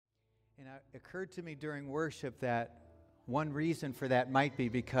And it occurred to me during worship that one reason for that might be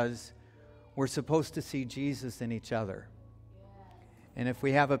because we're supposed to see Jesus in each other. And if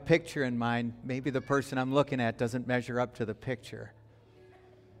we have a picture in mind, maybe the person I'm looking at doesn't measure up to the picture.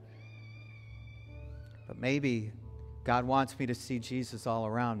 But maybe God wants me to see Jesus all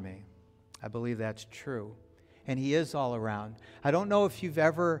around me. I believe that's true. And He is all around. I don't know if you've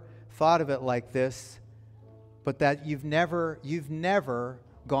ever thought of it like this, but that you've never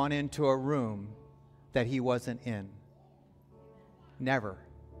gone into a room that He wasn't in. Never.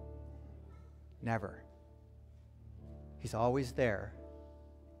 Never. He's always there.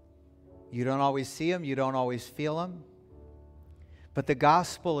 You don't always see Him. You don't always feel Him. But the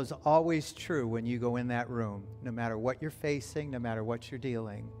gospel is always true when you go in that room, no matter what you're facing, no matter what you're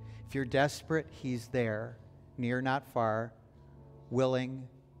dealing. If you're desperate, He's there, near, not far, willing,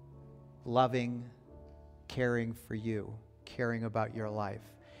 loving, caring for you, caring about your life,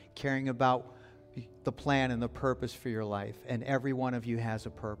 caring about the plan and the purpose for your life. And every one of you has a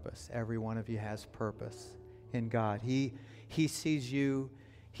purpose. Every one of you has purpose in God. He sees you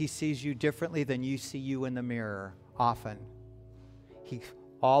differently than you see you in the mirror often.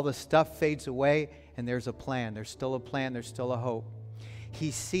 All the stuff fades away, and there's a plan. There's still a plan. There's still a hope.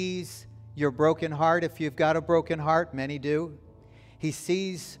 He sees your broken heart. If you've got a broken heart, many do. He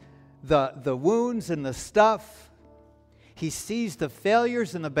sees the wounds and the stuff. He sees the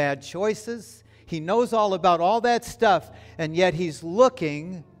failures and the bad choices. He knows all about all that stuff, and yet He's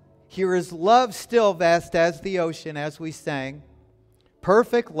looking. Here is love still vast as the ocean, as we sang.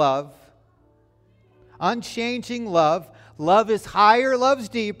 Perfect love. Unchanging love. Love is higher, love's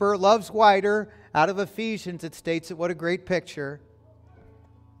deeper, love's wider. Out of Ephesians it states it. What a great picture.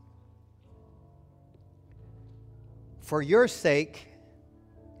 For your sake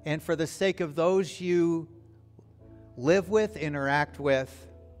and for the sake of those you live with, interact with,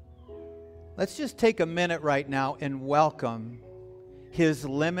 let's just take a minute right now and welcome His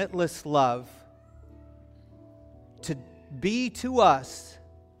limitless love to be to us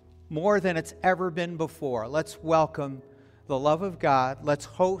more than it's ever been before. Let's welcome the love of God. Let's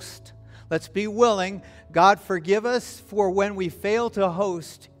host. Let's be willing. God, forgive us for when we fail to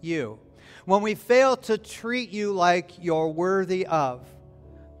host You, when we fail to treat You like you're worthy of.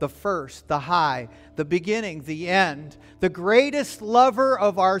 The first, the high, the beginning, the end, the greatest lover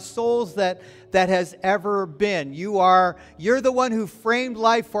of our souls that has ever been. You're the one who framed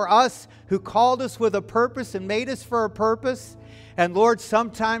life for us, who called us with a purpose and made us for a purpose. And Lord,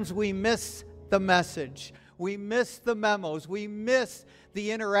 sometimes we miss the message. We miss the memos. We miss the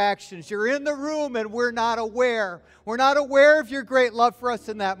interactions. You're in the room and we're not aware. We're not aware of Your great love for us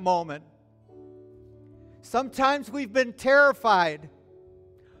in that moment. Sometimes we've been terrified,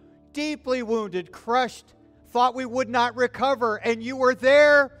 deeply wounded, crushed, thought we would not recover, and You were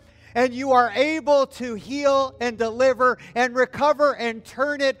there, and You are able to heal and deliver and recover and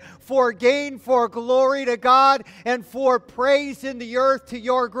turn it for gain, for glory to God, and for praise in the earth to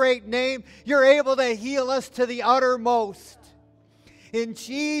Your great name. You're able to heal us to the uttermost. In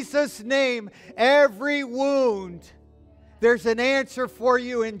Jesus' name, every wound, there's an answer for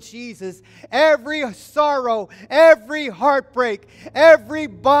you in Jesus. Every sorrow, every heartbreak, every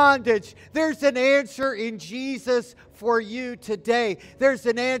bondage, there's an answer in Jesus for you today. There's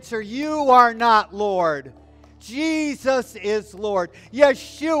an answer. You are not Lord. Jesus is Lord.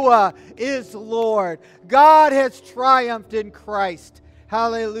 Yeshua is Lord. God has triumphed in Christ.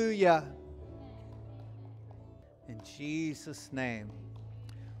 Hallelujah. In Jesus' name.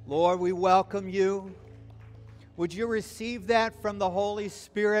 Lord, we welcome You. Would You receive that from the Holy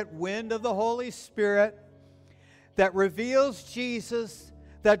Spirit, wind of the Holy Spirit, that reveals Jesus,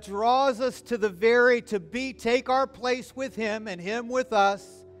 that draws us to take our place with Him and Him with us,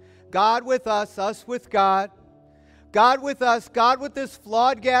 God with us with God, God with us, God with this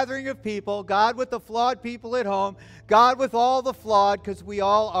flawed gathering of people, God with the flawed people at home, God with all the flawed, because we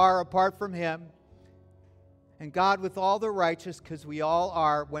all are apart from Him, and God with all the righteous, because we all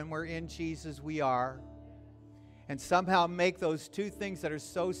are. When we're in Jesus, we are. And somehow make those two things that are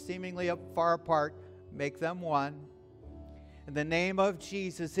so seemingly far apart, make them one. In the name of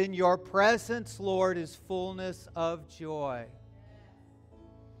Jesus, in Your presence, Lord, is fullness of joy.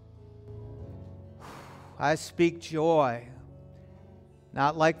 I speak joy,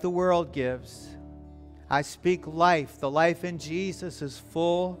 not like the world gives. I speak life. The life in Jesus is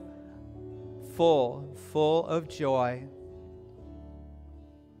full of joy.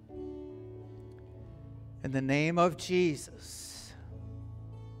 In the name of Jesus.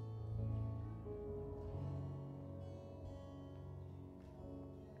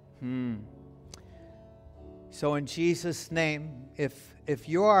 So in Jesus' name, if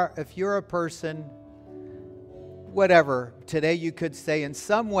you're a person, whatever, today you could say in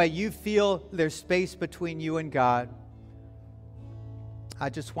some way you feel there's space between you and God,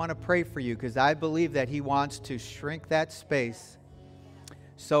 I just want to pray for you because I believe that He wants to shrink that space.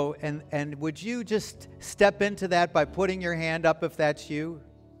 So, and would you just step into that by putting your hand up if that's you?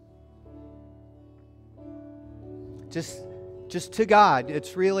 Just to God.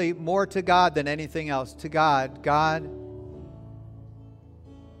 It's really more to God than anything else. To God. God.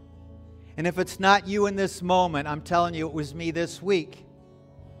 And if it's not you in this moment, I'm telling you, it was me this week.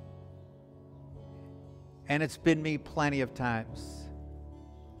 And it's been me plenty of times.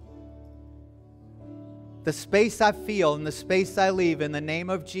 The space I feel and the space I leave in the name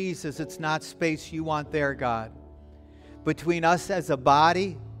of Jesus, it's not space you want there, God. Between us as a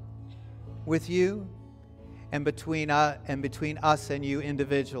body with you, and between us and you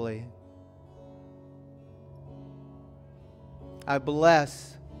individually. I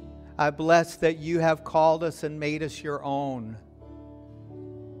bless that you have called us and made us your own.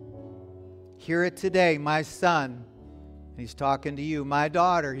 Hear it today, my son, he's talking to you. My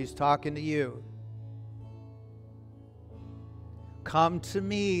daughter, he's talking to you. Come to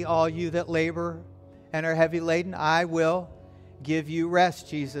me, all you that labor and are heavy laden. I will give you rest,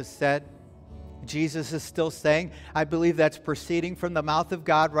 Jesus said. Jesus is still saying, I believe that's proceeding from the mouth of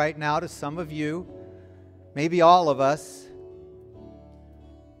God right now to some of you, maybe all of us.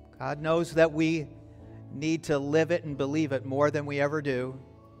 God knows that we need to live it and believe it more than we ever do.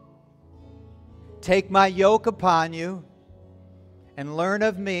 Take my yoke upon you and learn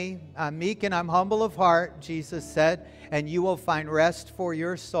of me. I'm meek and I'm humble of heart, Jesus said, and you will find rest for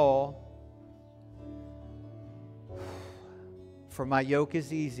your soul. For my yoke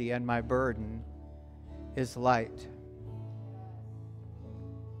is easy and my burden is light.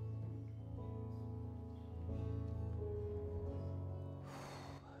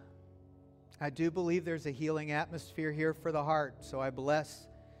 I do believe there's a healing atmosphere here for the heart, so I bless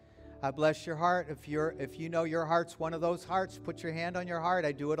your heart. If you know your heart's one of those hearts, put your hand on your heart.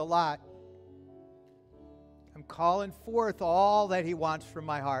 I do it a lot. I'm calling forth all that He wants from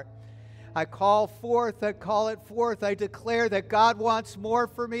my heart. I call it forth. I declare that God wants more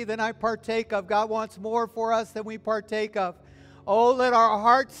for me than I partake of. God wants more for us than we partake of. Oh, let our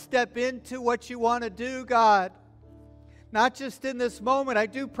hearts step into what you want to do, God. Not just in this moment. I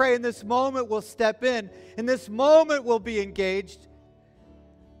do pray in this moment we'll step in. In this moment we'll be engaged.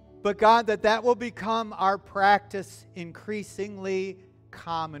 But God, that will become our practice, increasingly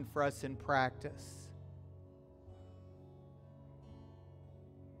common for us in practice.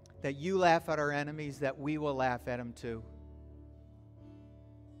 That you laugh at our enemies, that we will laugh at them too.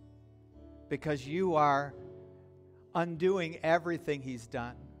 Because you are undoing everything He's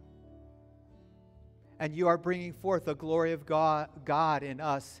done. And you are bringing forth the glory of God in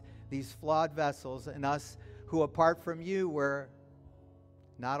us, these flawed vessels, in us who apart from you were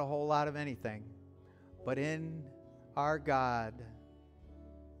not a whole lot of anything. But in our God,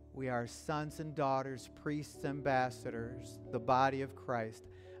 we are sons and daughters, priests, ambassadors, the body of Christ.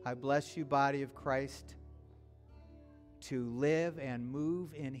 I bless you, body of Christ, to live and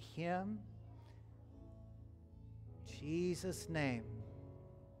move in Him. In Jesus' name.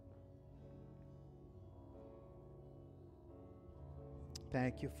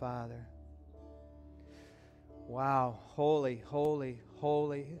 Thank you, Father. Wow. Holy, holy,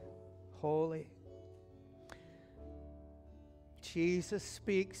 holy, holy. Jesus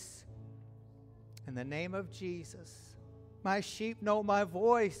speaks in the name of Jesus. My sheep know my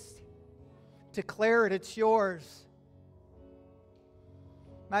voice. Declare it, it's yours.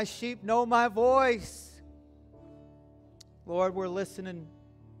 My sheep know my voice. Lord, we're listening.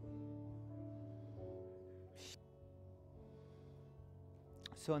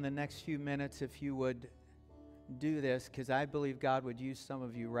 So in the next few minutes, if you would do this, because I believe God would use some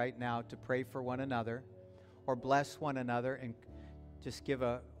of you right now to pray for one another or bless one another and just give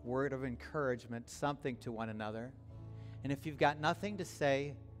a word of encouragement, something to one another. And if you've got nothing to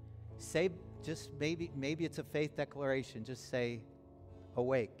say just maybe it's a faith declaration. Just say,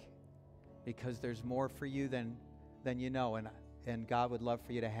 awake, because there's more for you than you know, and God would love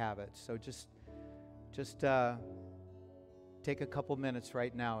for you to have it. So just take a couple minutes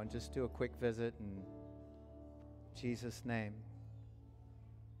right now and just do a quick visit in Jesus' name.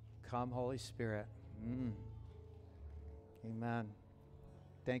 Come, Holy Spirit. Amen.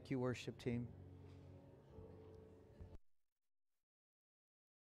 Thank you, worship team.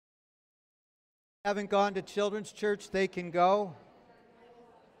 Haven't gone to children's church, they can go.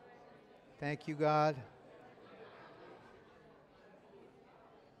 Thank you, God.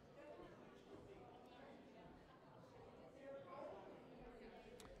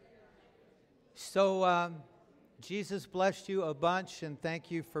 So, Jesus blessed you a bunch, and thank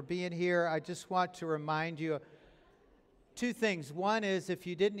you for being here. I just want to remind you two things. One is, if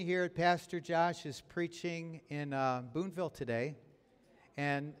you didn't hear it, Pastor Josh is preaching in Boonville today.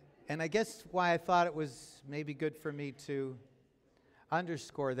 And I guess why I thought it was maybe good for me to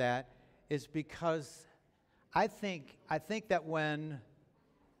underscore that is because I think that when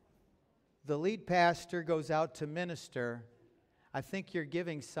the lead pastor goes out to minister, I think you're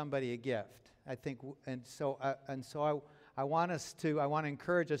giving somebody a gift. I think, and so I want to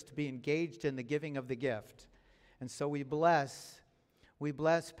encourage us to be engaged in the giving of the gift. And so we bless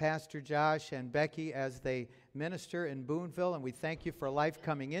Pastor Josh and Becky as they minister in Boonville, and we thank you for life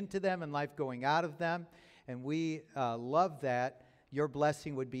coming into them and life going out of them. And we love that your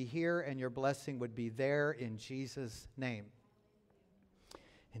blessing would be here and your blessing would be there in Jesus' name.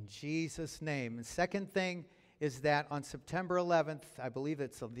 In Jesus' name. And second thing is that on September 11th, I believe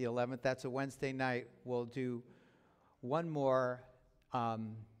it's the 11th, that's a Wednesday night, we'll do one more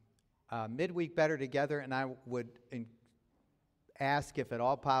midweek Better Together, and I would ask, if at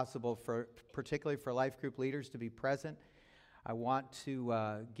all possible, particularly for life group leaders to be present. I want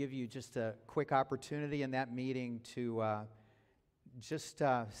to give you just a quick opportunity in that meeting to just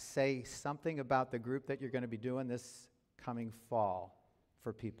say something about the group that you're going to be doing this coming fall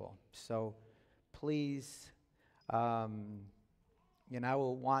for people. So please, I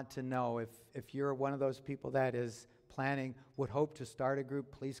will want to know if you're one of those people that is planning, would hope to start a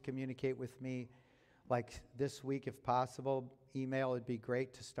group, please communicate with me like this week if possible. Email would be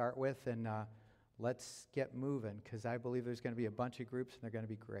great to start with, and let's get moving, because I believe there's going to be a bunch of groups and they're going to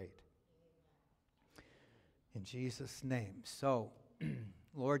be great. In Jesus' name. So,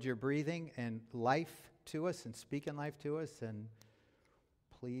 Lord, you're breathing and life to us and speaking life to us, and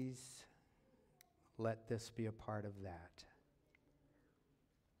please let this be a part of that.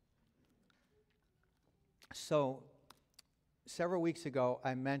 So, several weeks ago,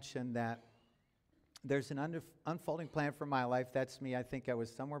 I mentioned that there's an unfolding plan for my life. That's me. I think I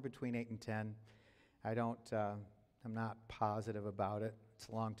was somewhere between 8 and 10. I'm not positive about it. It's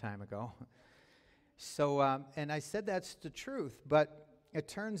a long time ago. So, and I said that's the truth, but it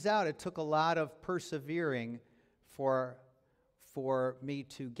turns out it took a lot of persevering for me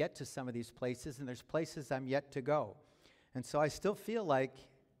to get to some of these places, and there's places I'm yet to go. And so I still feel like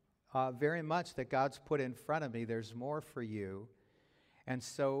very much that God's put in front of me, there's more for you. And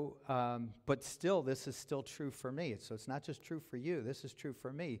so, but still, this is still true for me. So it's not just true for you. This is true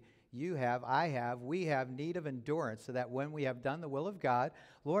for me. You have, I have, we have need of endurance so that when we have done the will of God,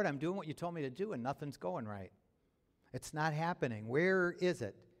 Lord, I'm doing what you told me to do and nothing's going right. It's not happening. Where is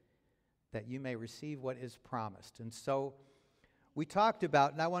it that you may receive what is promised? And so we talked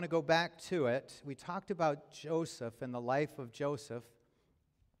about, and I want to go back to it, we talked about Joseph and the life of Joseph.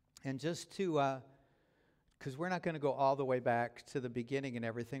 And just to, because we're not going to go all the way back to the beginning and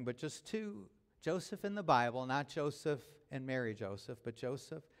everything, but just to Joseph in the Bible, not Joseph and Mary Joseph, but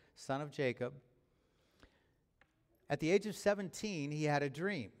Joseph, son of Jacob. At the age of 17, he had a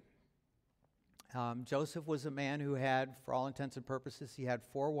dream. Joseph was a man who had, for all intents and purposes, he had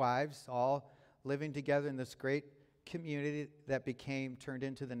 4 wives, all living together in this great community that turned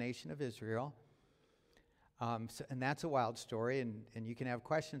into the nation of Israel. And that's a wild story, and you can have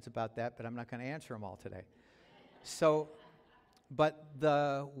questions about that, but I'm not going to answer them all today. So, but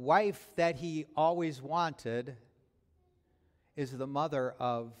the wife that he always wanted is the mother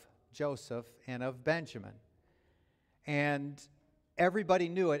of Joseph and of Benjamin. And everybody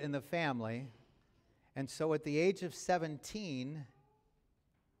knew it in the family. And so at the age of 17,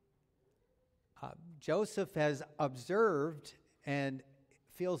 Joseph has observed and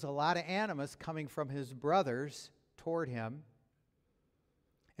feels a lot of animus coming from his brothers toward him.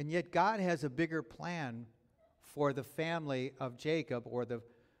 And yet God has a bigger plan for the family of Jacob, or the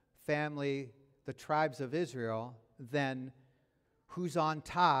tribes of Israel, than who's on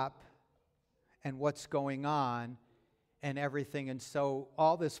top and what's going on and everything. And so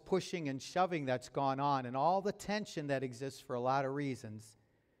all this pushing and shoving that's gone on and all the tension that exists for a lot of reasons.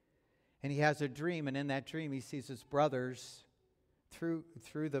 And he has a dream, and in that dream he sees his brothers.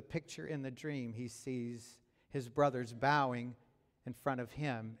 Through the picture in the dream, he sees his brothers bowing in front of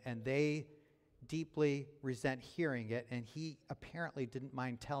him, and they deeply resent hearing it, and he apparently didn't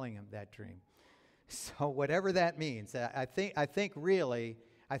mind telling him that dream. So whatever that means, I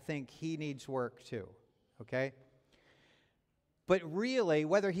think he needs work too, okay? But really,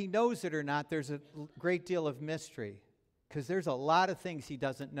 whether he knows it or not, there's a great deal of mystery, because there's a lot of things he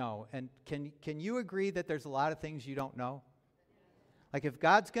doesn't know. And can you agree that there's a lot of things you don't know? Like if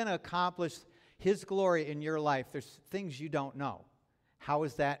God's going to accomplish his glory in your life, there's things you don't know. How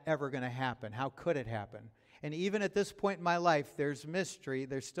is that ever going to happen? How could it happen? And even at this point in my life, there's mystery.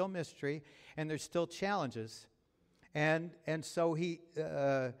 There's still mystery, and there's still challenges. And so he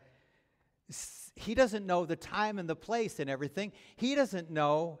doesn't know the time and the place and everything. He doesn't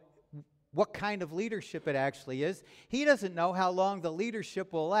know what kind of leadership it actually is. He doesn't know how long the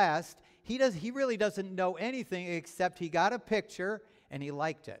leadership will last. He really doesn't know anything except he got a picture and he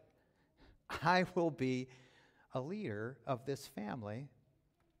liked it. I will be a leader of this family.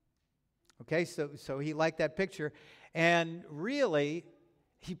 Okay, so he liked that picture. And really,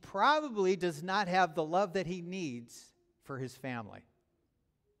 he probably does not have the love that he needs for his family.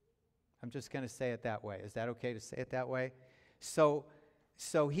 I'm just going to say it that way. Is that okay to say it that way? So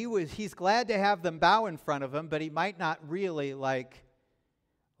he's glad to have them bow in front of him, but he might not really like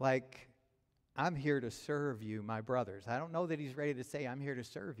I'm here to serve you, my brothers. I don't know that he's ready to say, I'm here to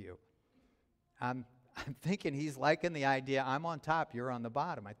serve you. I'm thinking he's liking the idea, I'm on top, you're on the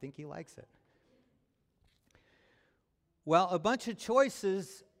bottom. I think he likes it. Well, a bunch of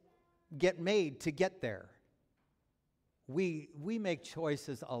choices get made to get there. We make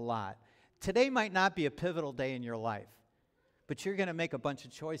choices a lot. Today might not be a pivotal day in your life, but you're going to make a bunch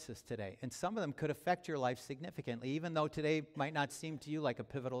of choices today. And some of them could affect your life significantly, even though today might not seem to you like a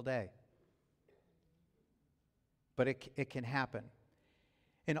pivotal day. But it can happen.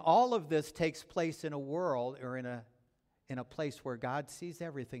 And all of this takes place in a world or in a place where God sees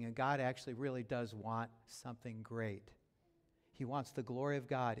everything, and God actually really does want something great. He wants the glory of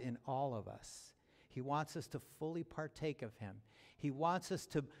God in all of us. He wants us to fully partake of Him. He wants us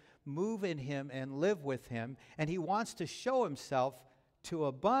to move in Him and live with Him, and He wants to show Himself to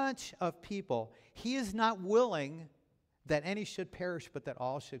a bunch of people. He is not willing that any should perish, but that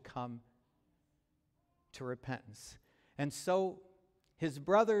all should come to repentance. And so his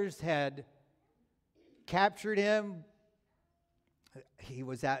brothers had captured him. He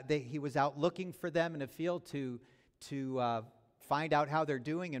was out looking for them in a field to find out how they're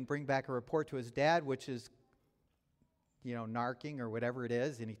doing and bring back a report to his dad, which is, narking or whatever it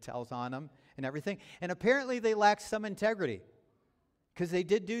is, and he tells on them and everything. And apparently they lacked some integrity because they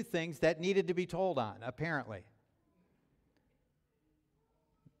did do things that needed to be told on, apparently.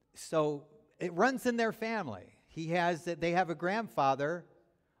 So it runs in their family. They have a grandfather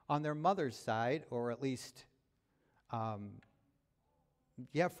on their mother's side, or at least, for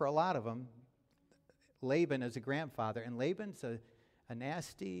a lot of them, Laban is a grandfather. And Laban's a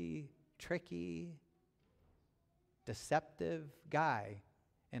nasty, tricky, deceptive guy.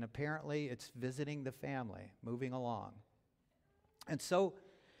 And apparently it's visiting the family, moving along. And so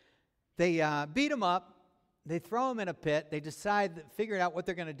they beat him up. They throw him in a pit. They figure out what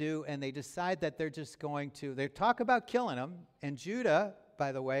they're going to do, and they decide that they're just going to, they talk about killing him. And Judah,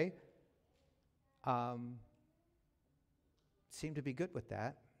 by the way, seemed to be good with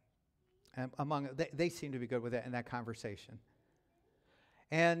that. They seem to be good with it in that conversation.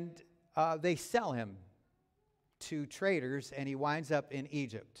 And they sell him to traders, and he winds up in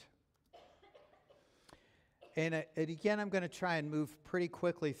Egypt. And again, I'm going to try and move pretty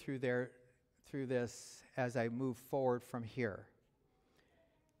quickly through this as I move forward from here.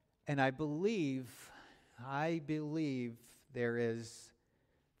 And I believe there is,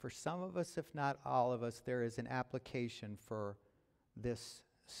 for some of us, if not all of us, there is an application for this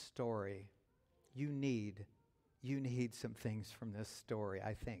story. You need some things from this story,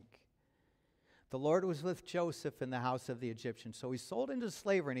 I think. The Lord was with Joseph in the house of the Egyptians. So he's sold into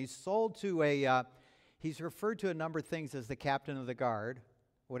slavery, and he's sold to he's referred to a number of things as the captain of the guard,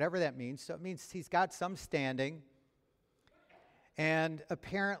 whatever that means. So it means he's got some standing. And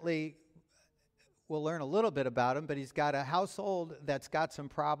apparently, we'll learn a little bit about him, but he's got a household that's got some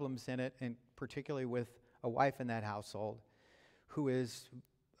problems in it, and particularly with a wife in that household who is,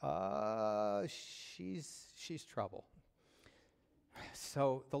 she's trouble.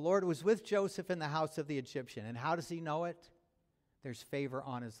 So the Lord was with Joseph in the house of the Egyptian. And how does he know it? There's favor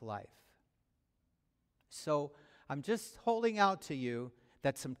on his life. So I'm just holding out to you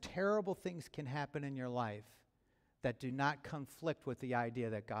that some terrible things can happen in your life that do not conflict with the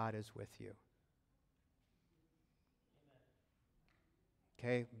idea that God is with you.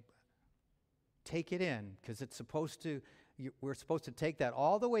 Okay? Take it in, because we're supposed to take that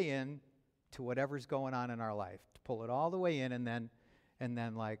all the way in to whatever's going on in our life. To pull it all the way in, and then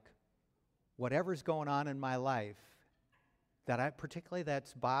whatever's going on in my life particularly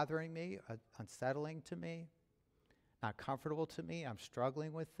that's bothering me, unsettling to me, not comfortable to me, I'm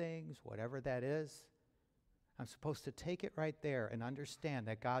struggling with things, whatever that is, I'm supposed to take it right there and understand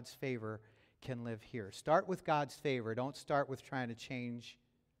that God's favor can live here. Start with God's favor. Don't start with trying to change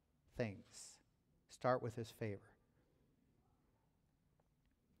things. Start with His favor.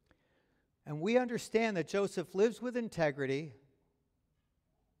 And we understand that Joseph lives with integrity,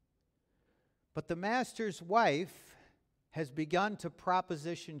 but the master's wife has begun to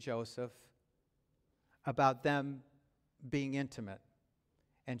proposition Joseph about them being intimate.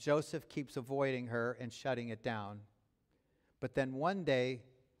 And Joseph keeps avoiding her and shutting it down. But then one day,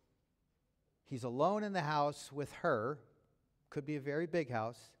 he's alone in the house with her. Could be a very big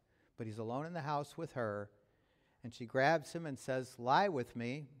house, but he's alone in the house with her. And she grabs him and says, "Lie with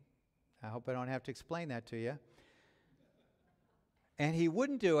me." I hope I don't have to explain that to you. And he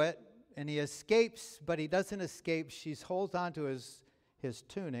wouldn't do it, and he escapes, but he doesn't escape. She holds on to his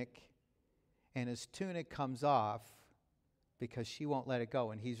tunic, and his tunic comes off because she won't let it go,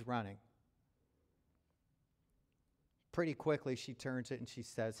 and he's running. Pretty quickly, she turns it and she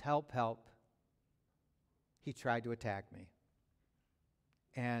says, "Help, help. He tried to attack me."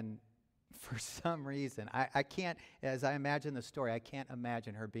 And for some reason, I can't, as I imagine the story, I can't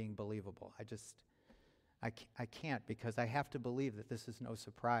imagine her being believable. I can't, because I have to believe that this is no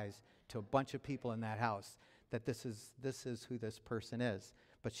surprise to a bunch of people in that house, that this is who this person is.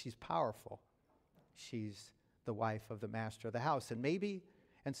 But she's powerful. She's the wife of the master of the house. And maybe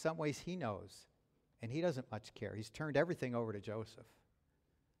in some ways he knows, and he doesn't much care. He's turned everything over to Joseph.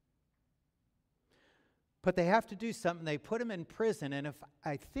 But they have to do something. They put him in prison, and if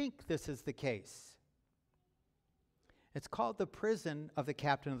I think this is the case, it's called the prison of the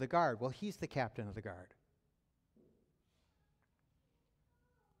captain of the guard. Well, he's the captain of the guard.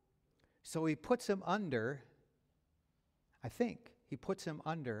 So he puts him under, I think, he puts him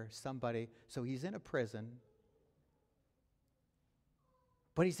under somebody. So he's in a prison,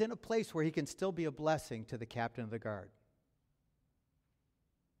 but he's in a place where he can still be a blessing to the captain of the guard.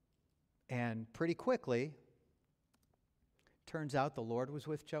 And pretty quickly, turns out the Lord was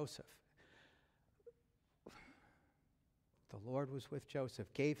with Joseph. The Lord was with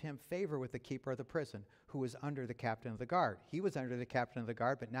Joseph, gave him favor with the keeper of the prison, who was under the captain of the guard. He was under the captain of the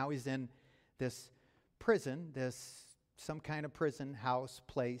guard, but now he's in this prison, some kind of prison house,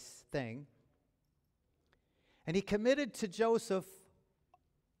 place, thing. And he committed to Joseph's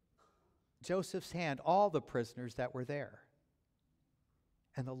hand all the prisoners that were there.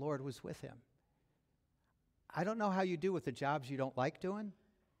 And the Lord was with him. I don't know how you do with the jobs you don't like doing.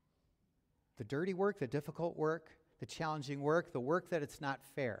 The dirty work, the difficult work, the challenging work, the work that it's not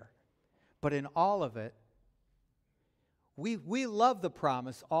fair. But in all of it, we love the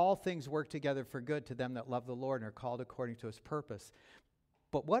promise, all things work together for good to them that love the Lord and are called according to his purpose.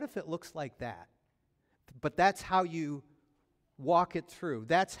 But what if it looks like that? But that's how you walk it through.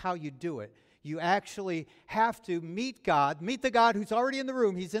 That's how you do it. You actually have to meet God, meet the God who's already in the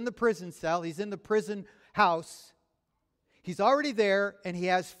room. He's in the prison cell. He's in the prison house. He's already there, and he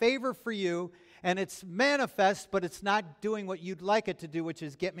has favor for you, and it's manifest, but it's not doing what you'd like it to do, which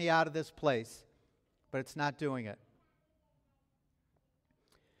is get me out of this place. But it's not doing it.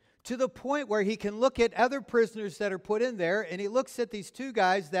 To the point where he can look at other prisoners that are put in there, and he looks at these two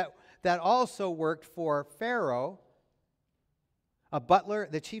guys that also worked for Pharaoh, a butler,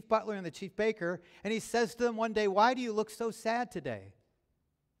 the chief butler and the chief baker, and he says to them one day, "Why do you look so sad today?"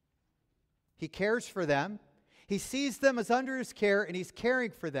 He cares for them. He sees them as under his care, and he's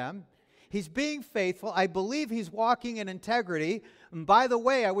caring for them. He's being faithful. I believe he's walking in integrity. And by the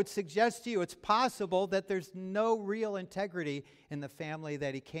way, I would suggest to you, it's possible that there's no real integrity in the family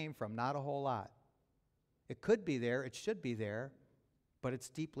that he came from. Not a whole lot. It could be there. It should be there. But it's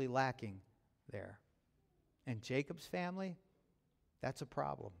deeply lacking there. And Jacob's family, that's a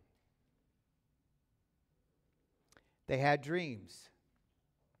problem. They had dreams.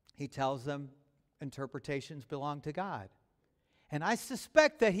 He tells them interpretations belong to God. And I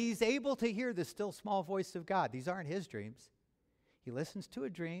suspect that he's able to hear the still small voice of God. These aren't his dreams. He listens to a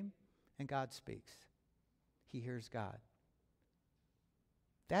dream and God speaks. He hears God.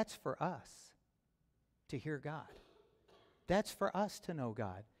 That's for us to hear God. That's for us to know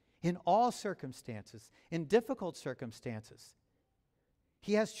God in all circumstances, in difficult circumstances.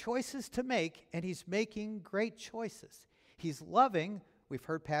 He has choices to make, and he's making great choices. He's loving. We've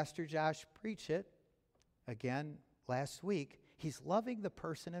heard Pastor Josh preach it again last week. He's loving the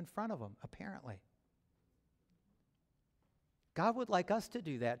person in front of him, apparently. God would like us to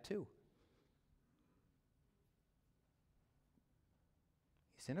do that too.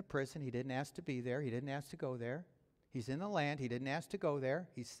 He's in a prison. He didn't ask to be there. He didn't ask to go there. He's in the land. He didn't ask to go there.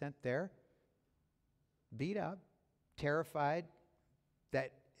 He's sent there, beat up, terrified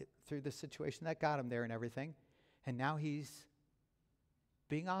through the situation that got him there and everything. And now he's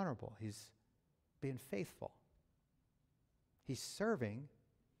being honorable. He's being faithful. He's serving,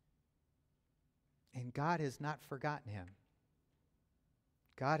 and God has not forgotten him.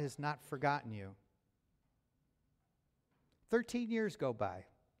 God has not forgotten you. 13 years go by.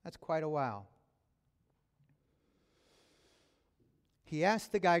 That's quite a while. He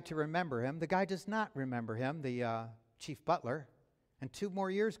asked the guy to remember him. The guy does not remember him, the chief butler. And 2 more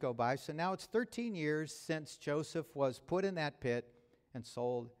years go by. So now it's 13 years since Joseph was put in that pit and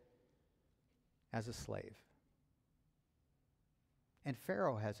sold as a slave. And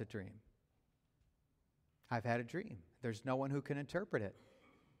Pharaoh has a dream. I've had a dream. There's no one who can interpret it.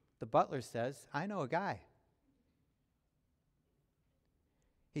 The butler says, I know a guy.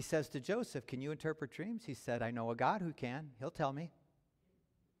 He says to Joseph, can you interpret dreams? He said, I know a God who can. He'll tell me.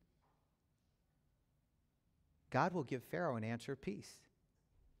 God will give Pharaoh an answer of peace.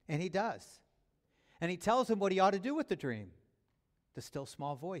 And he does. And he tells him what he ought to do with the dream. The still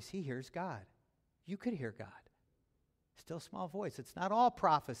small voice. He hears God. You could hear God. Still small voice. It's not all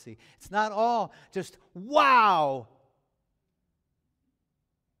prophecy. It's not all just wow.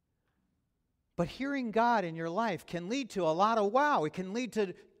 But hearing God in your life can lead to a lot of wow. It can lead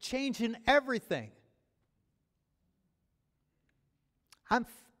to change in everything.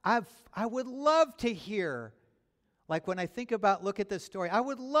 I would love to hear, like when I think about, look at this story, I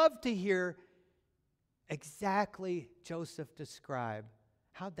would love to hear exactly Joseph describe.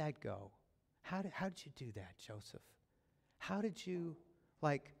 How'd that go? How did you do that, Joseph? How did you,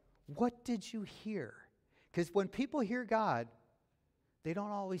 what did you hear? Because when people hear God, they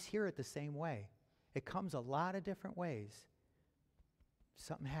don't always hear it the same way. It comes a lot of different ways.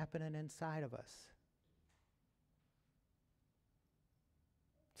 Something happening inside of us.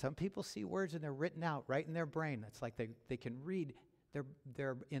 Some people see words and they're written out right in their brain. It's like they can read,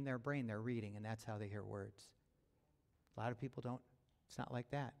 they're in their brain, they're reading, and that's how they hear words. A lot of people don't, it's not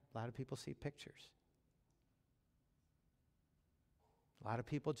like that. A lot of people see pictures. A lot of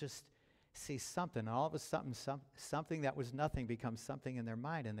people just see something, and all of a sudden something that was nothing becomes something in their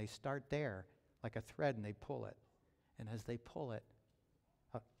mind, and they start there like a thread, and they pull it. And as they pull it,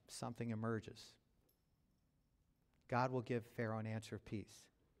 something emerges. God will give Pharaoh an answer of peace.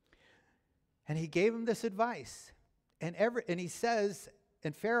 And he gave him this advice. And he says,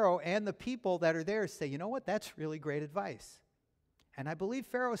 and Pharaoh and the people that are there say, you know what, that's really great advice. And I believe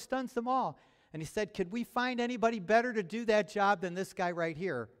Pharaoh stuns them all. And he said, could we find anybody better to do that job than this guy right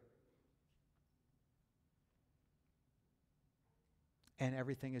here? And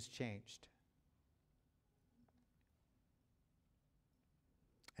everything has changed.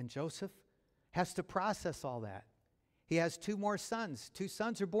 And Joseph has to process all that. He has 2 more sons. 2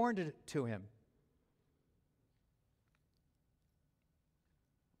 sons are born to him.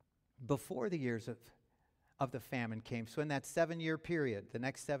 Before the years of the famine came. So in that 7-year period, the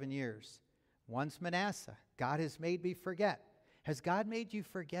next 7 years, one's Manasseh. God has made me forget. Has God made you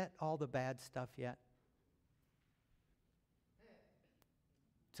forget all the bad stuff yet?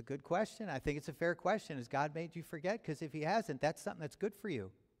 It's a good question. I think it's a fair question. Has God made you forget? Because if he hasn't, that's something that's good for you.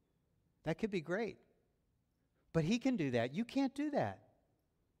 That could be great. But he can do that. You can't do that.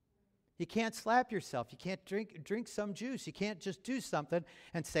 You can't slap yourself. You can't drink some juice. You can't just do something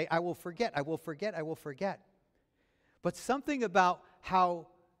and say, I will forget, I will forget, I will forget. But something about how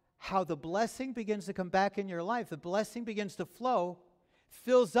the blessing begins to come back in your life, the blessing begins to flow,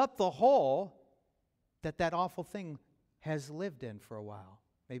 fills up the hole that awful thing has lived in for a while.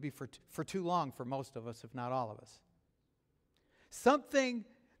 Maybe for too long for most of us, if not all of us. Something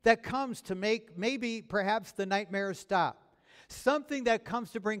that comes to make maybe perhaps the nightmares stop. Something that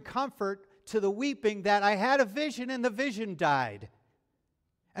comes to bring comfort to the weeping that I had a vision and the vision died.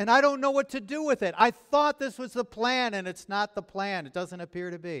 And I don't know what to do with it. I thought this was the plan and it's not the plan. It doesn't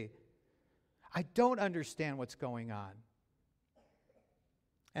appear to be. I don't understand what's going on.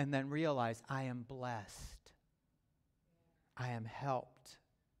 And then realize I am blessed. I am helped.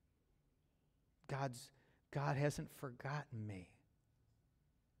 God hasn't forgotten me.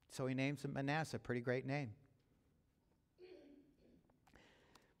 So he names him Manasseh, pretty great name.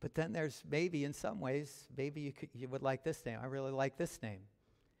 But then there's maybe in some ways, maybe you would like this name. I really like this name.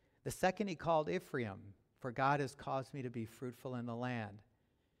 The second he called Ephraim, for God has caused me to be fruitful in the land.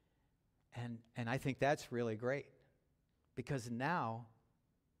 And I think that's really great. Because now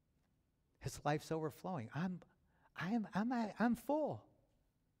his life's overflowing. I'm full.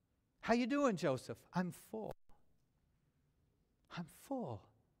 How you doing, Joseph? I'm full. I'm full.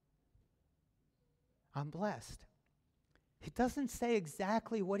 I'm blessed. He doesn't say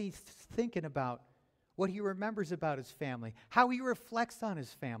exactly what he's thinking about, what he remembers about his family, how he reflects on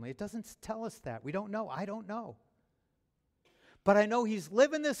his family. It doesn't tell us that. We don't know. I don't know. But I know he's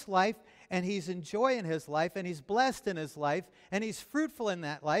living this life, and he's enjoying his life, and he's blessed in his life, and he's fruitful in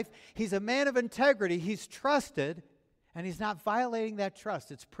that life. He's a man of integrity. He's trusted, And he's not violating that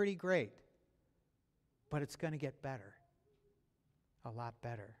trust. It's pretty great. But it's going to get better. A lot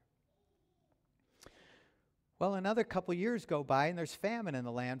better. Well, another couple years go by, and there's famine in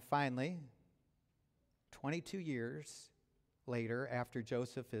the land finally. 22 years later, after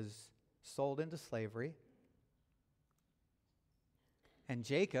Joseph is sold into slavery. And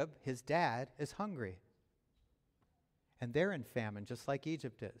Jacob, his dad, is hungry. And they're in famine, just like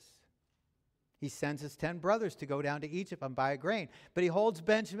Egypt is. He sends his 10 brothers to go down to Egypt and buy grain. But he holds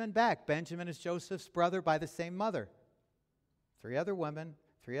Benjamin back. Benjamin is Joseph's brother by the same mother. 3 other women,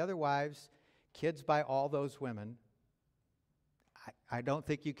 3 other wives, kids by all those women. I don't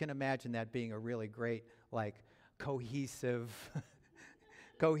think you can imagine that being a really great, cohesive,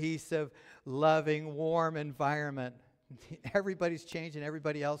 loving, warm environment. Everybody's changing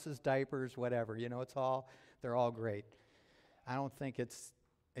everybody else's diapers, whatever. They're all great. I don't think it's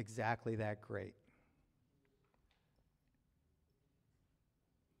exactly that great.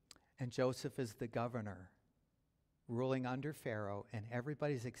 And Joseph is the governor, ruling under Pharaoh, and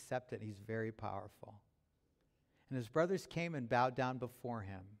everybody's accepted he's very powerful. And his brothers came and bowed down before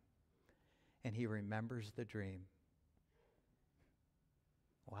him, and he remembers the dream.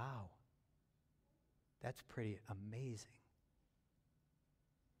 Wow. That's pretty amazing.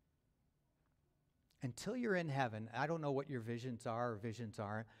 Until you're in heaven, I don't know what your visions are or visions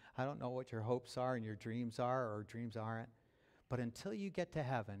aren't. I don't know what your hopes are and your dreams are or dreams aren't. But until you get to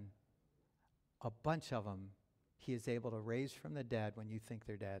heaven, a bunch of them he is able to raise from the dead when you think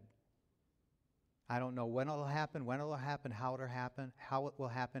they're dead. I don't know when it'll happen, how it will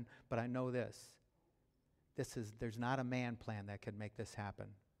happen, but I know this. There's not a man plan that could make this happen.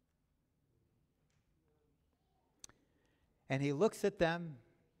 And he looks at them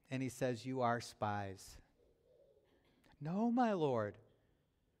and he says, "You are spies." "No, my lord,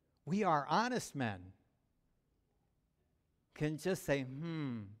 we are honest men." Can just say,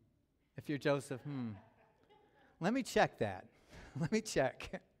 if you're Joseph, Let me check that. Let me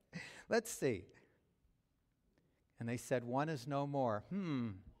check. Let's see. And they said, "One is no more."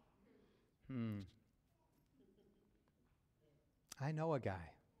 I know a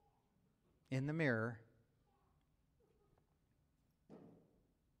guy in the mirror.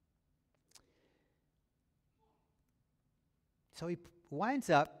 So he winds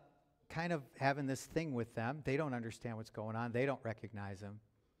up kind of having this thing with them. They don't understand what's going on. They don't recognize him.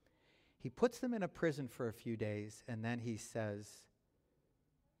 He puts them in a prison for a few days, and then he says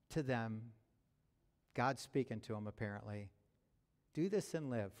to them, God's speaking to him apparently, "Do this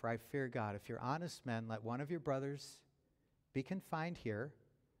and live, for I fear God. If you're honest men, let one of your brothers be confined here.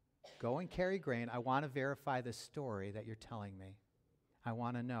 Go and carry grain. I want to verify the story that you're telling me. I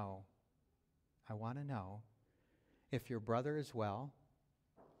want to know if your brother is well,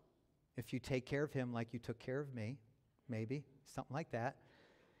 if you take care of him like you took care of me, maybe, something like that.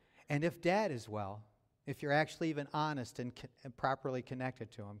 And if dad is well, if you're actually even honest and properly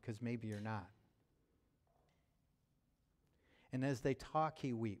connected to him, because maybe you're not." And as they talk,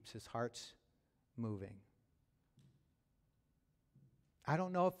 he weeps. His heart's moving. I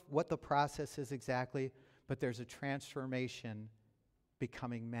don't know what the process is exactly, but there's a transformation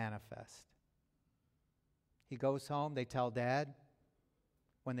becoming manifest. He goes home. They tell Dad.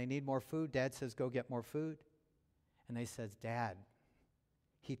 When they need more food, Dad says, "Go get more food." And they says, "Dad,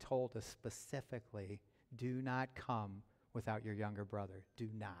 he told us specifically, do not come without your younger brother.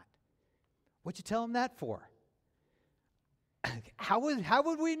 Do not." What'd you tell him that for? How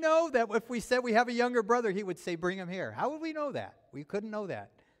would we know that if we said we have a younger brother, he would say, "Bring him here"? How would we know that? We couldn't know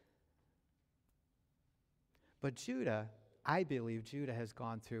that. But Judah, I believe Judah has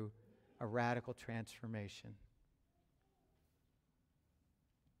gone through a radical transformation.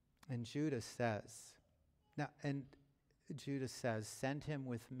 And Judah says, "Send him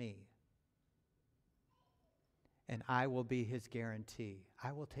with me, and I will be his guarantee.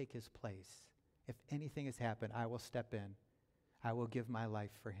 I will take his place. If anything has happened, I will step in. I will give my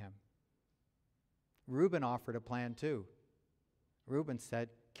life for him." Reuben offered a plan too. Reuben said,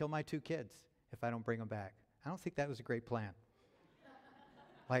 "Kill my 2 kids if I don't bring them back." I don't think that was a great plan.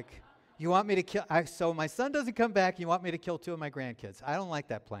 You want me to kill, so my son doesn't come back, you want me to kill 2 of my grandkids. I don't like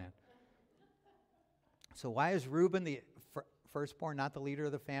that plan. So why is Reuben the firstborn, not the leader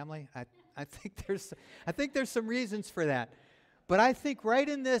of the family? I think there's some reasons for that. But I think right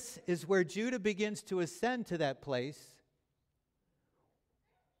in this is where Judah begins to ascend to that place.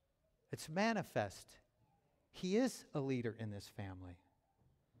 It's manifest. He is a leader in this family.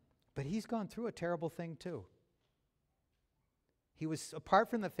 But he's gone through a terrible thing too. He was apart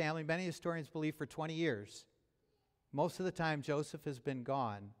from the family, many historians believe, for 20 years. Most of the time Joseph has been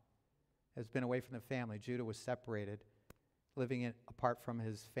gone, has been away from the family. Judah was separated living apart from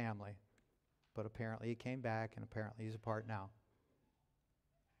his family. But apparently he came back, and apparently he's apart now.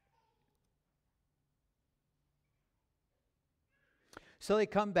 So they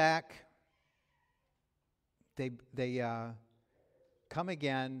come back. They come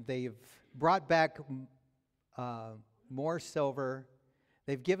again. They've brought back more silver.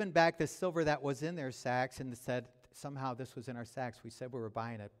 They've given back the silver that was in their sacks and said, somehow this was in our sacks. We said we were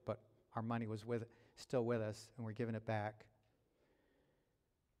buying it, but our money was still with us, and we're giving it back,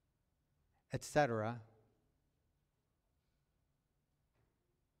 etc.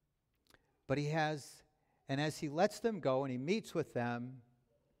 But he has, and as he lets them go and he meets with them,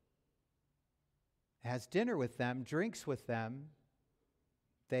 has dinner with them, drinks with them,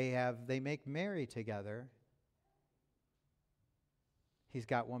 they make merry together. He's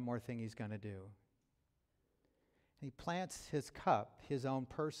got one more thing he's going to do. He plants his cup, his own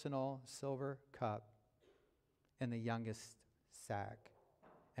personal silver cup, in the youngest sack.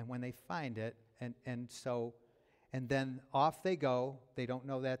 And when they find it, and then off they go. They don't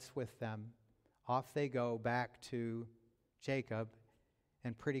know that's with them. Off they go back to Jacob,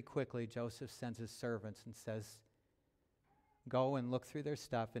 and pretty quickly Joseph sends his servants and says, go and look through their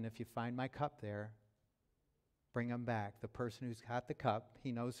stuff, and if you find my cup there, bring him back. The person who's got the cup,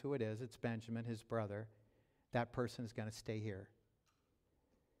 he knows who it is. It's Benjamin, his brother. That person is going to stay here.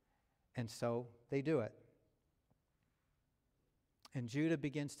 And so they do it. And Judah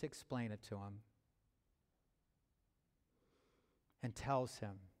begins to explain it to him and tells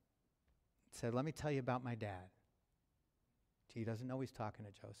him, said, let me tell you about my dad. He doesn't know he's talking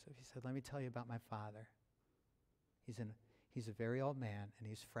to Joseph. He said, let me tell you about my father. He's a very old man, and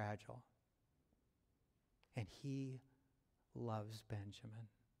he's fragile. And he loves Benjamin.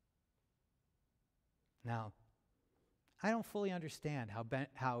 Now, I don't fully understand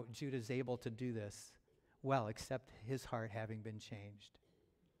how Judah's able to do this well, except his heart having been changed.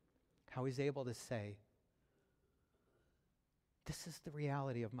 How he's able to say, this is the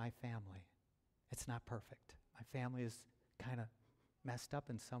reality of my family. It's not perfect. My family is kind of messed up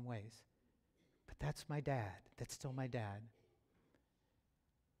in some ways. But that's my dad. That's still my dad.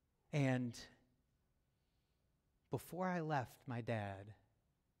 And before I left my dad,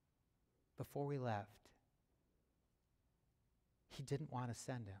 before we left, he didn't want to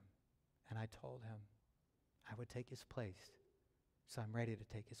send him. And I told him I would take his place. So I'm ready to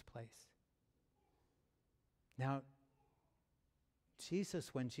take his place. Now,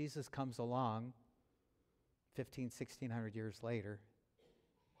 when Jesus comes along 1600 years later,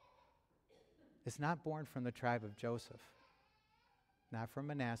 is not born from the tribe of Joseph, not from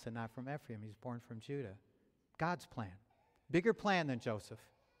Manasseh, not from Ephraim. He's born from Judah. God's plan. Bigger plan than Joseph.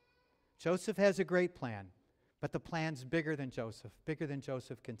 Joseph has a great plan, but the plan's bigger than Joseph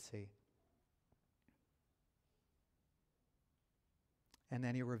can see. And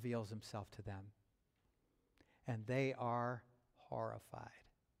then he reveals himself to them. And they are horrified.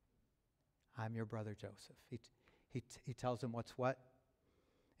 I'm your brother Joseph. He tells them what's what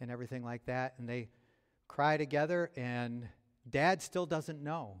and everything like that. And they cry together, and Dad still doesn't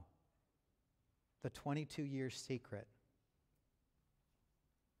know the 22-year secret.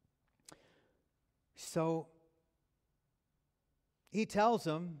 So he tells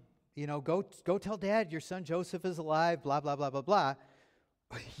them, go tell Dad your son Joseph is alive, blah, blah, blah, blah, blah.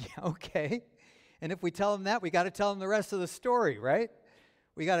 Yeah, okay. And if we tell him that, we got to tell him the rest of the story, right?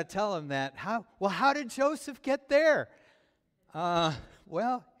 We got to tell him that. How did Joseph get there?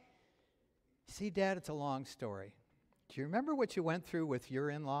 Well, see, Dad, it's a long story. Do you remember what you went through with your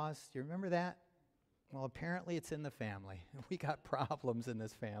in-laws? Do you remember that? Well, apparently it's in the family. We got problems in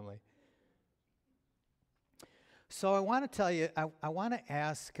this family. So I want to tell you, I want to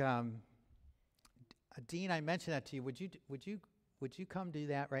ask, Dean, I mentioned that to you. Would you come do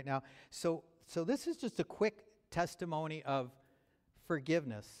that right now? So this is just a quick testimony of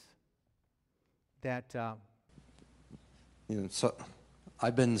forgiveness that... So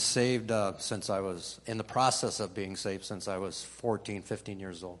I've been saved since I was in the process of being saved since I was 14, 15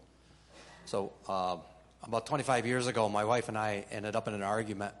 years old. So about 25 years ago, my wife and I ended up in an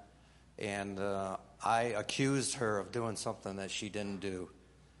argument, and I accused her of doing something that she didn't do.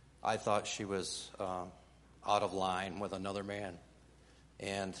 I thought she was out of line with another man.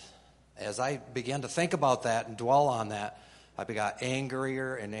 And as I began to think about that and dwell on that, I got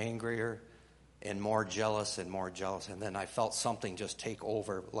angrier and angrier and more jealous and more jealous. And then I felt something just take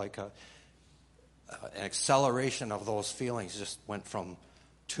over, like an acceleration of those feelings just went from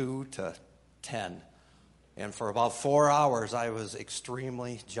 2 to 10. And for about 4 hours, I was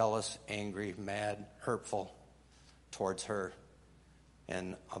extremely jealous, angry, mad, hurtful towards her.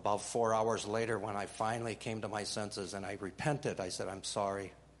 And about 4 hours later, when I finally came to my senses and I repented, I said, I'm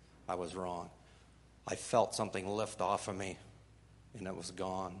sorry, I was wrong. I felt something lift off of me, and it was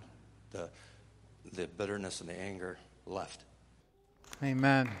gone. The bitterness and the anger left.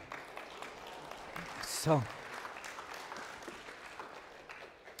 Amen. So,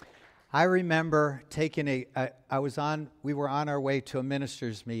 I remember taking we were on our way to a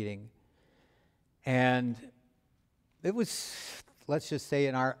minister's meeting, and it was, let's just say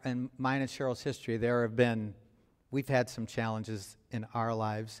in mine and Cheryl's history, we've had some challenges in our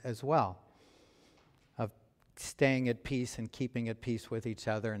lives as well, of staying at peace and keeping at peace with each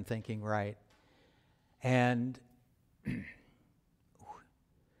other and thinking right. And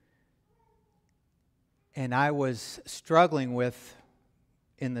I was struggling with,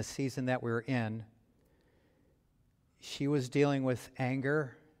 in the season that we were in, she was dealing with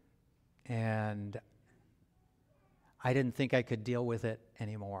anger, and I didn't think I could deal with it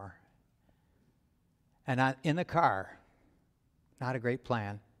anymore. And in the car, not a great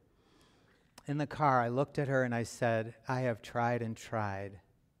plan, in the car I looked at her and I said, I have tried and tried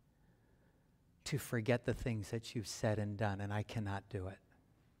to forget the things that you've said and done, and I cannot do it.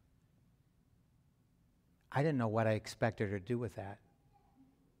 I didn't know what I expected her to do with that.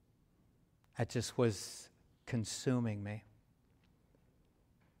 It just was consuming me.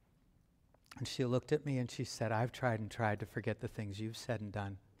 And she looked at me and she said, I've tried and tried to forget the things you've said and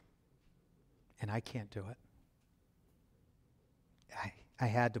done, and I can't do it. I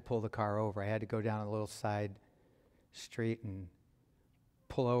had to pull the car over. I had to go down a little side street and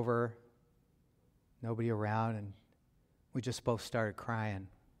pull over, nobody around, and we just both started crying.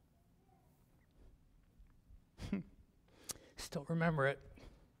 Still remember it.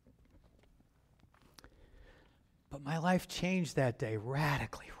 But my life changed that day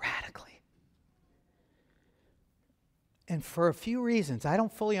radically. And for a few reasons, I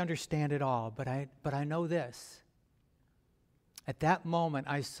don't fully understand it all, but I know this. At that moment,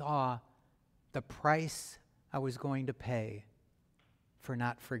 I saw the price I was going to pay for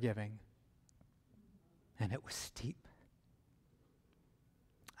not forgiving. And it was steep.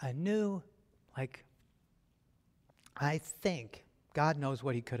 I knew, I think, God knows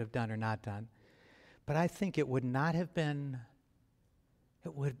what he could have done or not done, but I think it would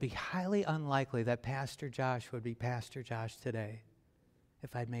be highly unlikely that Pastor Josh would be Pastor Josh today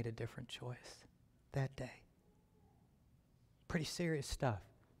if I'd made a different choice that day. Pretty serious stuff.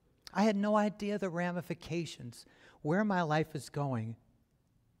 I had no idea the ramifications, where my life is going.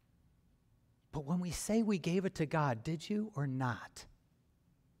 But when we say we gave it to God, did you or not?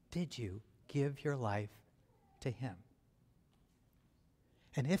 Did you give your life to him?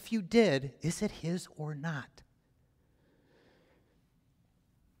 And if you did, is it his or not?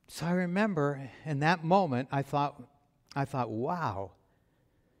 So I remember in that moment, I thought, wow.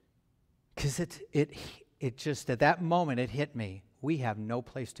 Because it just, at that moment, it hit me. We have no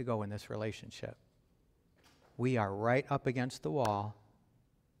place to go in this relationship. We are right up against the wall.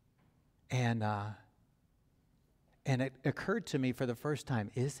 And it occurred to me for the first time,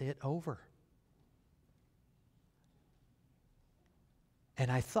 is it over? And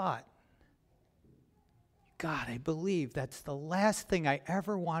I thought, God, I believe that's the last thing I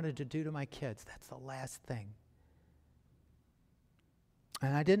ever wanted to do to my kids. That's the last thing.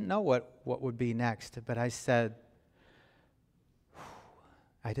 And I didn't know what would be next, but I said,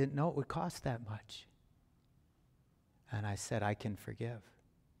 I didn't know it would cost that much. And I said, I can forgive.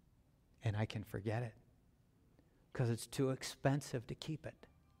 And I can forget it. Because it's too expensive to keep it.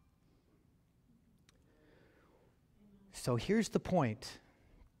 So here's the point.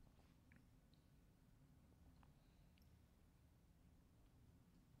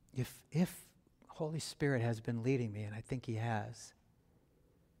 If Holy Spirit has been leading me, and I think he has,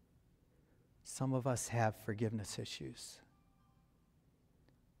 some of us have forgiveness issues.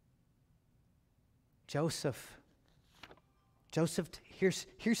 Joseph,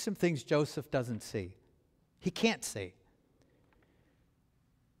 here's some things Joseph doesn't see. He can't see.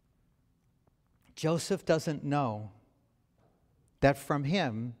 Joseph doesn't know that from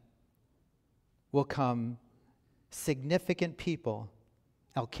him will come significant people.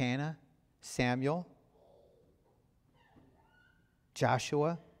 Elkanah, Samuel,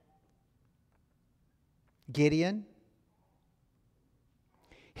 Joshua, Gideon.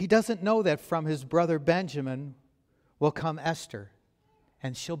 He doesn't know that from his brother Benjamin will come Esther,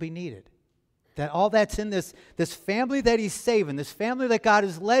 and she'll be needed. That all that's in this family that he's saving, this family that God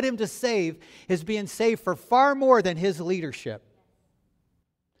has led him to save, is being saved for far more than his leadership.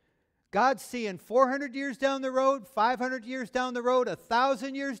 God's seeing 400 years down the road, 500 years down the road,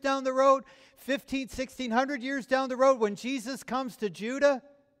 1,000 years down the road, 1,600 years down the road. When Jesus comes to Judah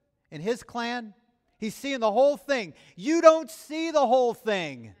and his clan, he's seeing the whole thing. You don't see the whole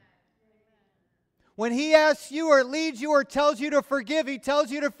thing. When he asks you or leads you or tells you to forgive, he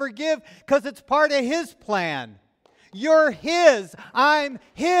tells you to forgive because it's part of his plan. You're his. I'm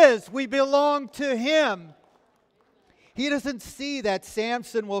his. We belong to him. He doesn't see that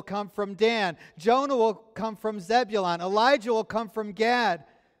Samson will come from Dan. Jonah will come from Zebulun. Elijah will come from Gad.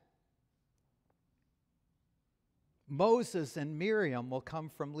 Moses and Miriam will come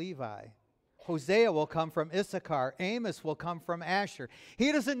from Levi. Hosea will come from Issachar. Amos will come from Asher.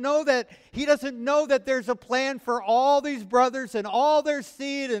 He doesn't know that there's a plan for all these brothers and all their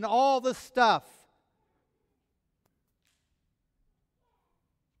seed and all the stuff.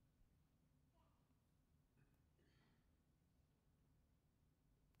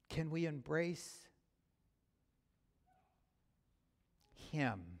 Can we embrace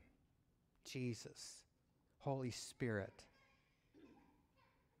him, Jesus, Holy Spirit,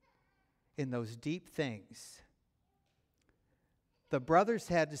 in those deep things? The brothers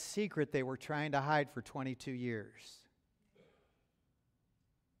had a secret they were trying to hide for 22 years.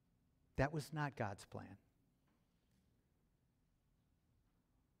 That was not God's plan.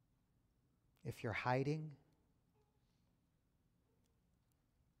 If you're hiding,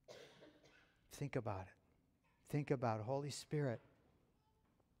 think about it. Think about it. Holy Spirit.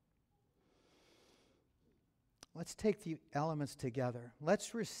 Let's take the elements together.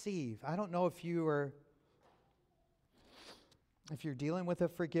 Let's receive. I don't know if you're dealing with a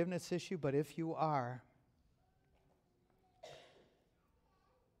forgiveness issue, but if you are,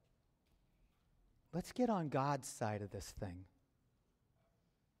 let's get on God's side of this thing.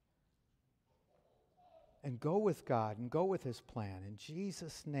 And go with God and go with his plan in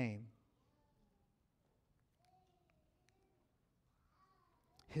Jesus' name.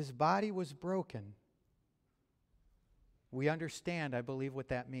 His body was broken. We understand, I believe, what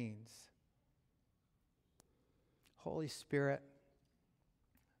that means. Holy Spirit,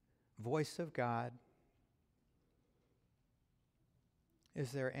 voice of God,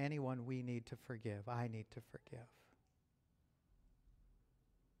 is there anyone we need to forgive? I need to forgive.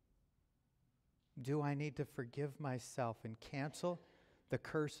 Do I need to forgive myself and cancel the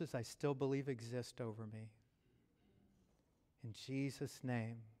curses I still believe exist over me? In Jesus'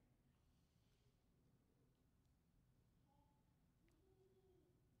 name.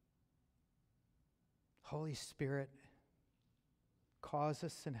 Holy Spirit, cause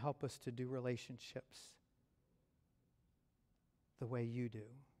us and help us to do relationships the way you do.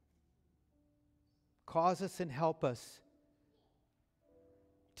 Cause us and help us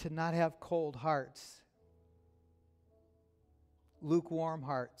to not have cold hearts, lukewarm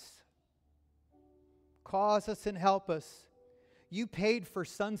hearts. Cause us and help us. You paid for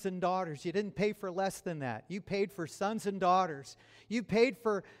sons and daughters. You didn't pay for less than that. You paid for sons and daughters. You paid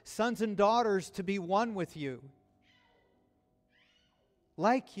for sons and daughters to be one with you.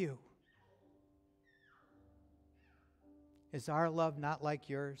 Like you. Is our love not like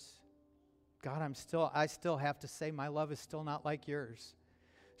yours? God, I still have to say my love is still not like yours.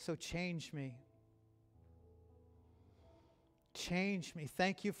 So change me. Change me.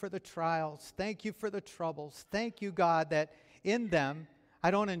 Thank you for the trials. Thank you for the troubles. Thank you, God, that in them,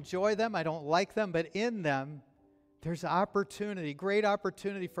 I don't enjoy them, I don't like them, but in them, there's opportunity, great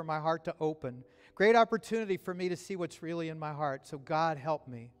opportunity for my heart to open. Great opportunity for me to see what's really in my heart. So God, help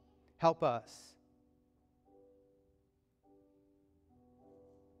me. Help us.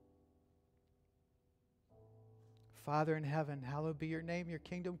 Father in heaven, hallowed be your name. Your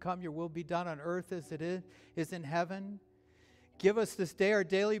kingdom come, your will be done on earth as it is in heaven. Give us this day our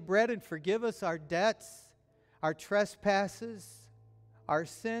daily bread and forgive us our debts, our trespasses, our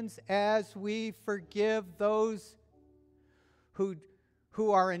sins, as we forgive those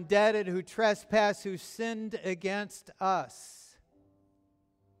who are indebted, who trespass, who sinned against us.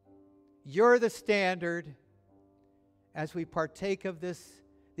 You're the standard as we partake of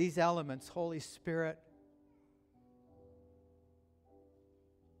these elements. Holy Spirit,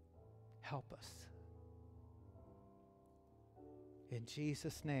 help us. In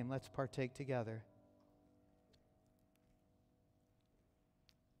Jesus' name, let's partake together.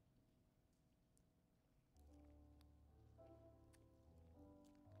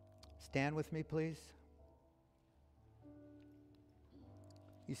 Stand with me, please.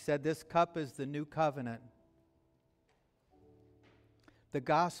 He said this cup is the new covenant. The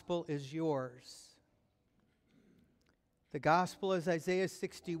gospel is yours. The gospel, as Isaiah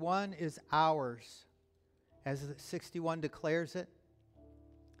 61, is ours. As 61 declares it,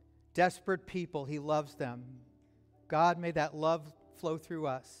 desperate people. He loves them. God, may that love flow through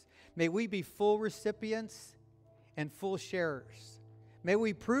us. May we be full recipients and full sharers. May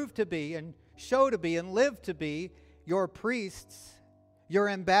we prove to be and show to be and live to be your priests, your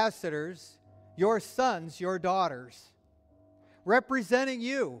ambassadors, your sons, your daughters, representing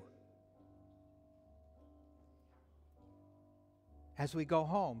you as we go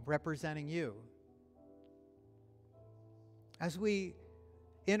home, representing you. As we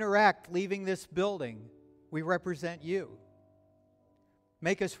interact leaving this building, we represent you.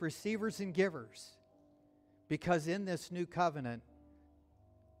 Make us receivers and givers, because in this new covenant,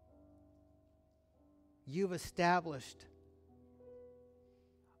 you've established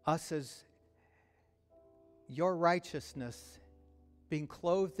us as your righteousness, being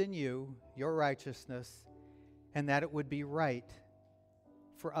clothed in you, your righteousness, and that it would be right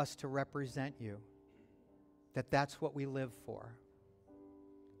for us to represent you. That's what we live for.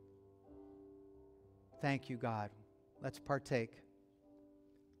 Thank you, God. Let's partake.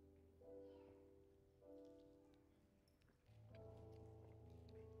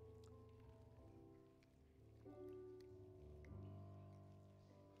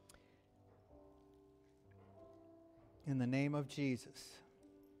 In the name of Jesus.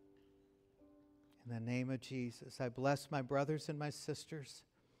 In the name of Jesus, I bless my brothers and my sisters.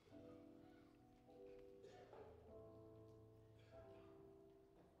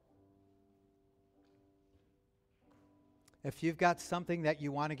 If you've got something that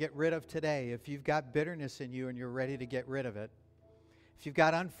you want to get rid of today, if you've got bitterness in you and you're ready to get rid of it, if you've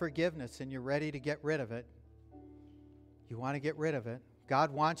got unforgiveness and you're ready to get rid of it, you want to get rid of it, God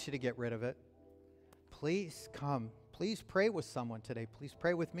wants you to get rid of it, please come. Please pray with someone today. Please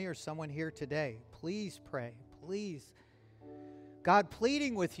pray with me or someone here today. Please pray. Please. God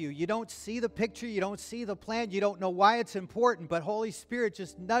pleading with you. You don't see the picture. You don't see the plan. You don't know why it's important. But Holy Spirit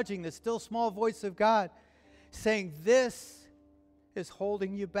just nudging the still small voice of God saying, this is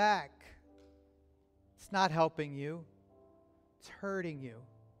holding you back. It's not helping you. It's hurting you.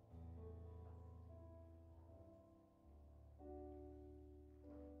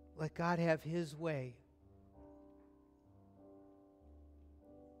 Let God have His way.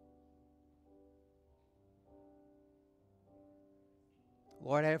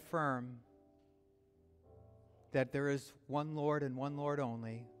 Lord, I affirm that there is one Lord and one Lord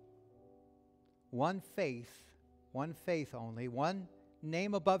only, one faith only, one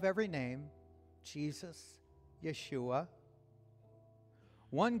name above every name, Jesus, Yeshua,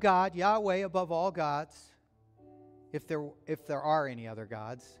 one God, Yahweh, above all gods, if there are any other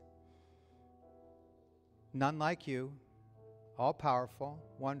gods, none like you, all-powerful,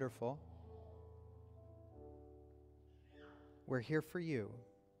 wonderful. We're here for you.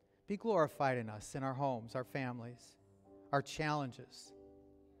 Be glorified in us, in our homes, our families, our challenges.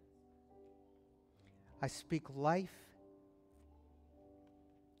 I speak life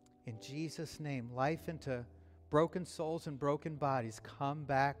in Jesus' name. Life into broken souls and broken bodies. Come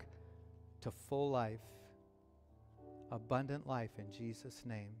back to full life. Abundant life in Jesus'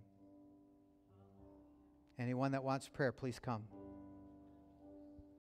 name. Anyone that wants prayer, please come.